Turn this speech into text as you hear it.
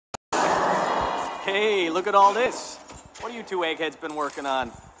Hey, look at all this. What have you two eggheads been working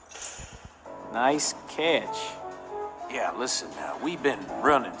on? Nice catch. Yeah, listen, we've been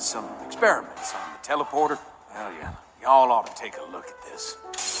running some experiments on the teleporter. Well, y'all ought to take a look at this.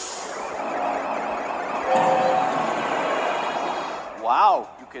 Wow,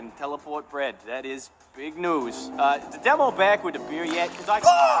 you can teleport bread. That is big news. The demo back with the beer yet? Because I...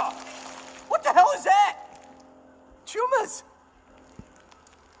 Oh! What the hell is that? Chumas!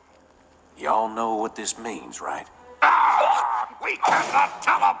 Y'all know what this means, right? We cannot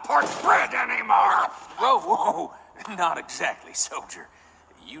teleport bread anymore! Whoa, not exactly, soldier.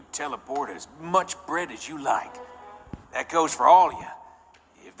 You teleport as much bread as you like. That goes for all of you.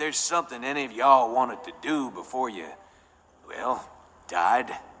 If there's something any of y'all wanted to do before you, well, died,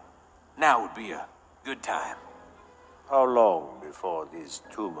 now would be a good time. How long before these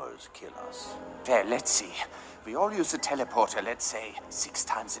tumors kill us? Well, let's see. We all use the teleporter, let's say, 6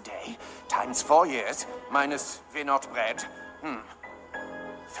 times a day, times 4 years, minus we're not bread.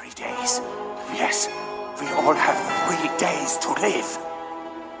 3 days. Yes, we all have 3 days to live.